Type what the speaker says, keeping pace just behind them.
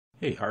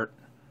Hey Art,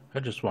 I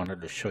just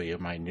wanted to show you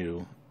my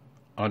new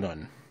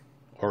UNUN,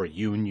 or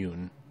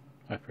UNUN.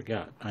 I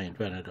forgot, I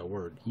invented a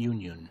word,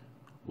 UNUN,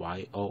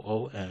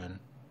 Y-O-O-N,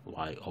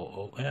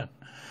 Y-O-O-N.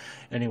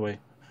 Anyway,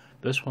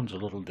 this one's a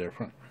little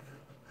different.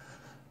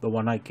 The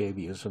one I gave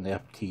you is an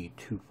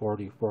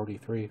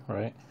FT240-43,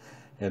 right?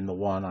 And the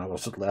one I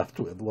was left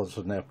with was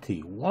an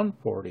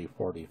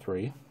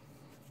FT140-43,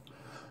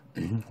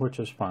 which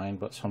is fine,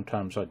 but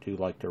sometimes I do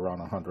like to run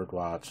 100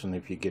 watts, and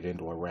if you get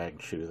into a rag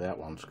shoe, that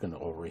one's going to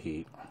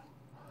overheat.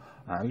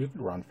 You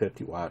could run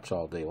 50 watts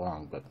all day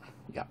long, but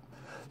yeah.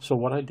 So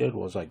what I did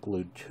was I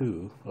glued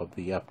two of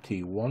the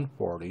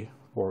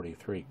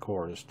FT140-43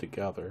 cores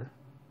together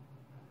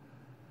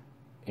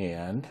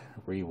and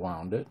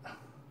rewound it.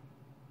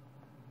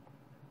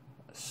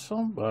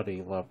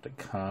 Somebody left a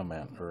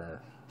comment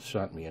or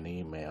sent me an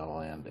email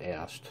and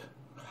asked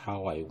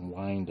how I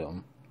wind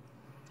them.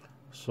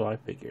 So I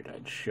figured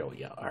I'd show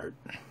you, Art.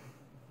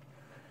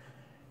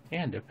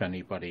 And if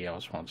anybody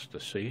else wants to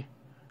see,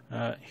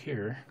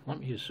 here, let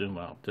me zoom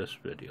out. This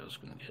video is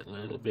going to get a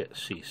little bit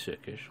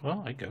seasickish.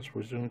 Well, I guess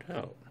we're zoomed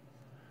out.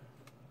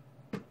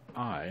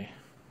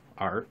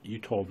 Art, you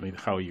told me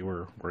how you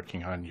were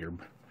working on your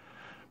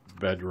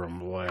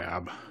bedroom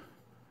lab.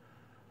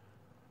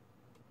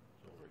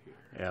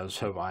 As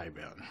have I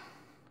been.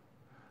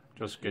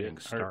 Just getting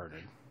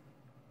started.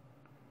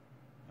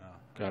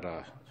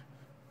 Let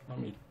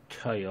me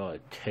tell you a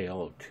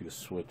tale of two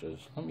switches.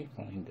 Let me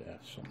find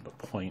something to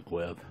point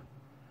with.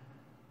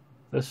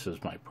 This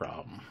is my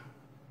problem.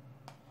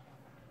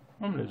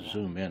 I'm going to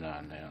zoom in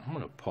on that. I'm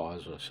going to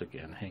pause this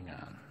again. Hang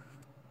on.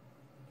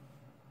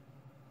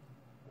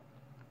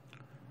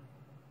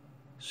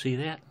 See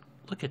that?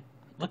 Look at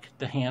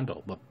the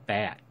handle, the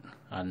bat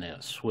on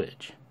that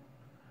switch.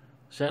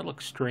 Does that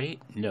look straight?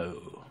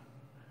 No.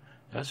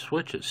 That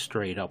switch is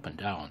straight up and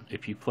down.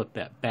 If you flip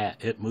that bat,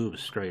 it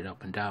moves straight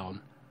up and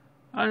down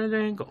on an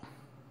angle.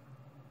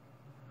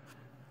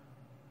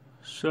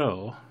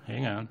 So,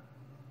 hang on.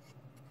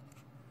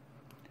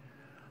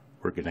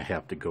 We're going to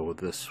have to go with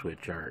this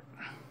switch, Art.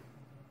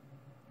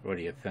 What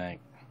do you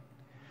think?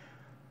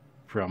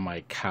 From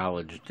my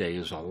college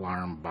days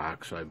alarm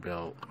box I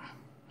built.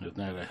 Isn't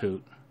that a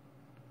hoot?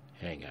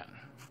 Hang on.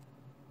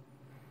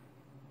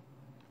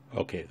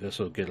 Okay, this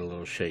will get a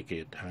little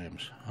shaky at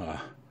times.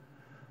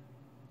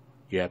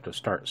 You have to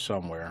start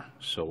somewhere.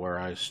 So where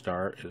I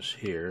start is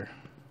here.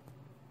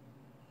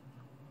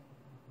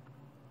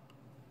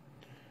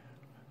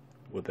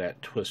 With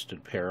that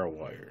twisted pair of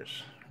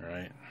wires,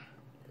 right?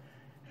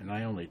 And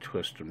I only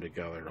twist them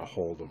together to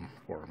hold them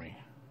for me.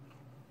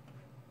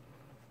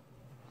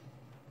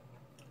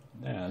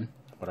 Then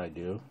what I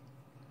do,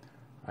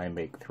 I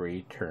make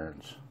 3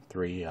 turns,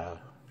 three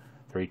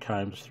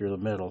times through the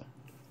middle,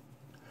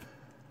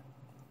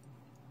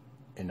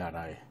 and then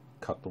I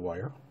cut the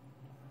wire.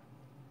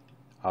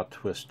 I'll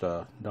twist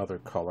another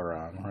color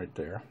on right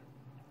there.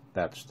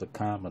 That's the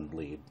common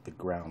lead, the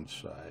ground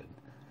side,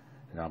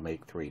 and I'll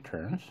make 3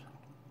 turns.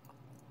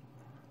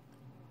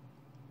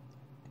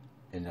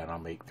 And then I'll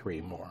make 3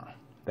 more.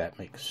 That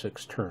makes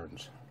 6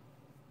 turns.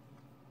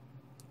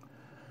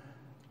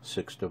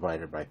 6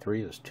 divided by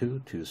 3 is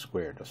 2. 2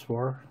 squared is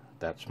 4.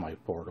 That's my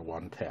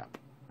 4-to-1 tap.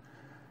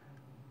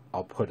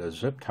 I'll put a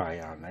zip tie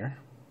on there.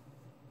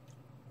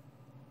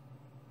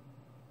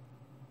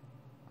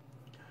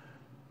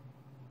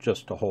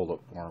 Just to hold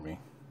it for me.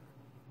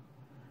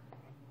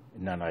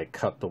 And then I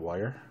cut the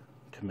wire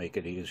to make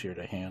it easier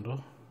to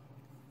handle.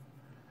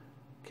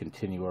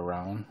 Continue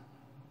around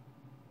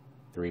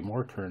 3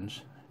 more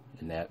turns,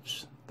 and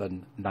that's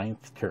the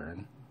 9th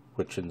turn,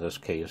 which in this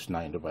case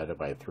 9 divided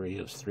by 3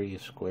 is 3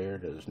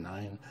 squared is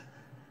 9.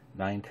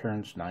 9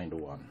 turns,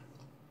 9-to-1.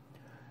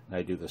 And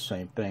I do the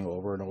same thing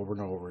over and over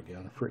and over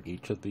again for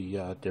each of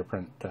the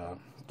different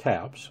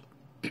taps.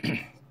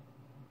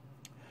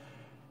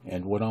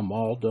 And when I'm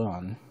all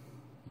done,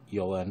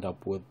 you'll end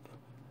up with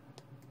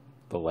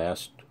the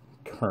last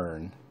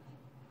turn.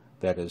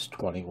 That is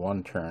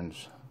 21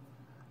 turns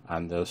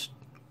on this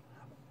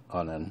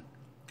UNUN,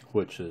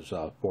 which is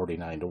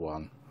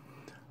 49-to-1.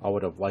 I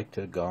would have liked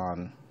to have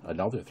gone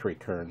another 3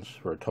 turns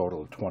for a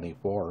total of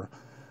 24,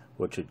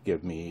 which would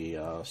give me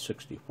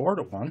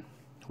 64-to-1,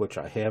 which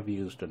I have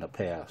used in the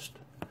past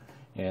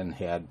and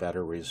had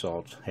better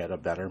results, had a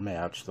better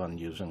match than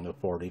using the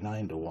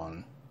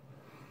 49-to-1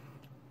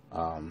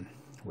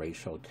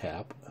 ratio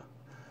tap.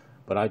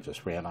 But I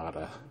just ran out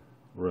of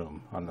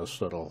room on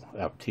this little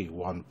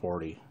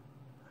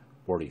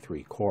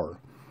FT140-43 core.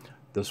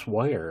 This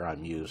wire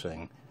I'm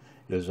using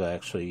is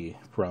actually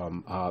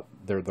from,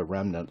 they're the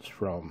remnants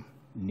from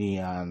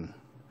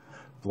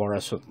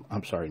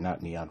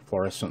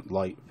fluorescent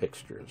light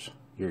fixtures.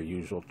 Your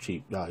usual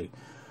cheap guy.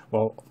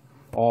 Well,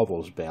 all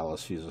those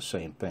ballasts use the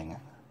same thing.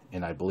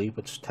 And I believe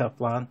it's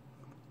Teflon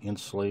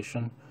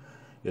insulation.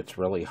 It's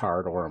really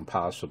hard or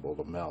impossible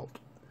to melt.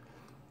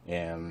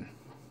 And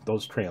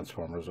those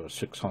transformers are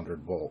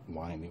 600-volt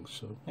windings,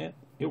 so it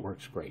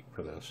works great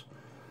for this.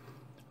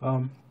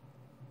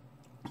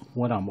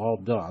 When I'm all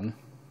done,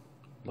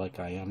 like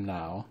I am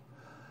now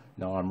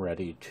I'm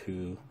ready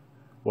to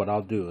what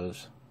I'll do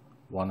is,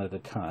 one at a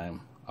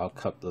time, I'll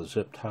cut the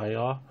zip tie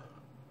off.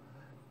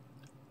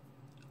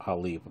 I'll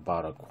leave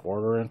about a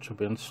 1/4 inch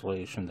of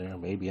insulation there,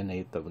 maybe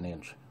 1/8 of an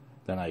inch.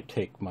 Then I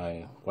take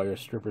my wire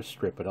stripper,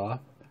 strip it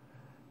off,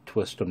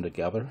 twist them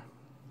together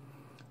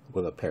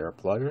with a pair of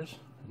pliers,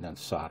 and then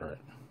solder it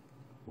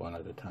one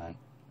at a time.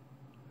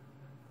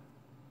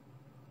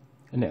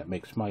 And that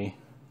makes my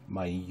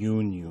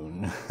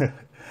UNUN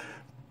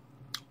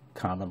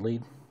common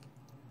lead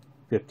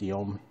 50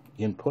 ohm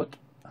input,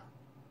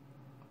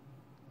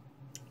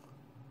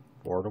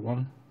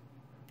 4:1,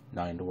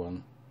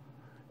 9:1.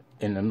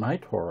 And in my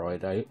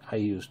toroid, I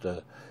used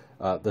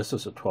this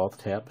is a 12th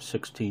tap,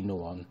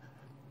 16:1.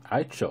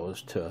 I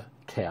chose to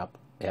tap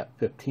at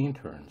 15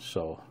 turns,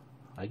 so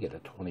I get a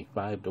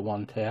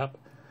 25:1 tap.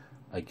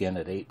 Again,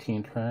 at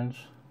 18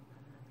 turns,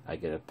 I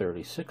get a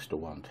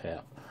 36:1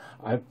 tap.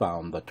 I've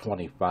found the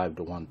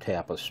 25:1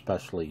 tap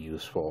especially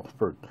useful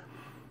for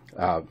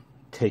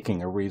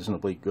taking a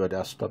reasonably good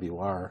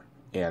SWR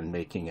and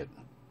making it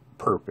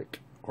perfect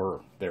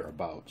or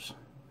thereabouts.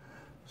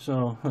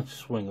 So let's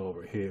swing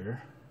over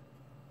here.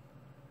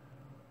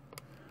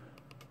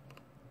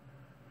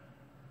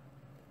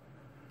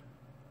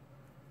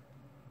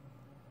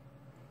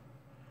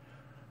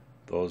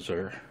 Those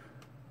are,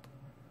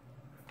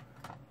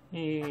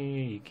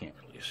 you can't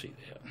really see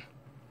that.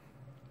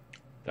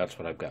 That's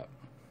what I've got.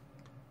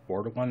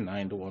 4:1,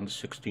 9:1,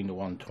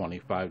 16:1,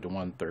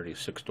 25:1,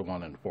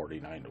 36:1, and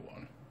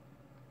 49:1.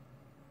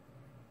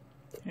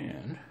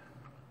 And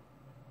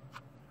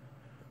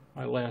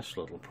my last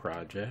little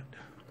project,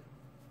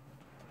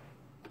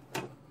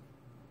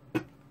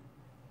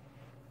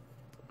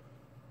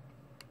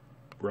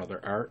 Brother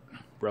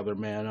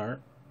Man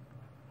Art,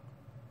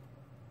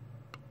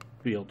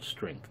 field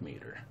strength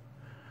meter.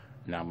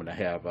 Now I'm going to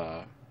have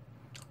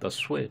the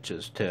switch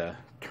is to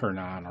turn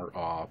on or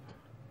off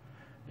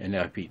an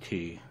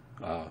FET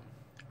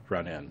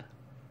front end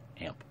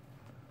amp.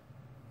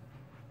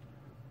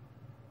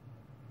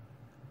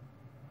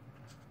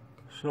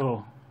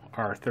 So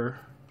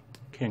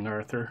King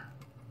Arthur,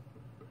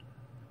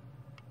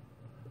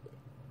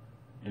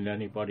 and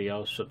anybody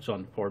else that's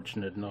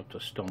unfortunate enough to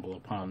stumble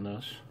upon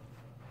this,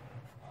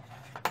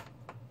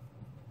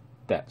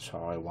 that's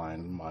how I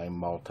wind my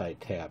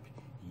multi-tap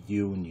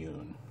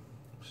UNUN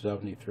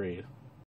 73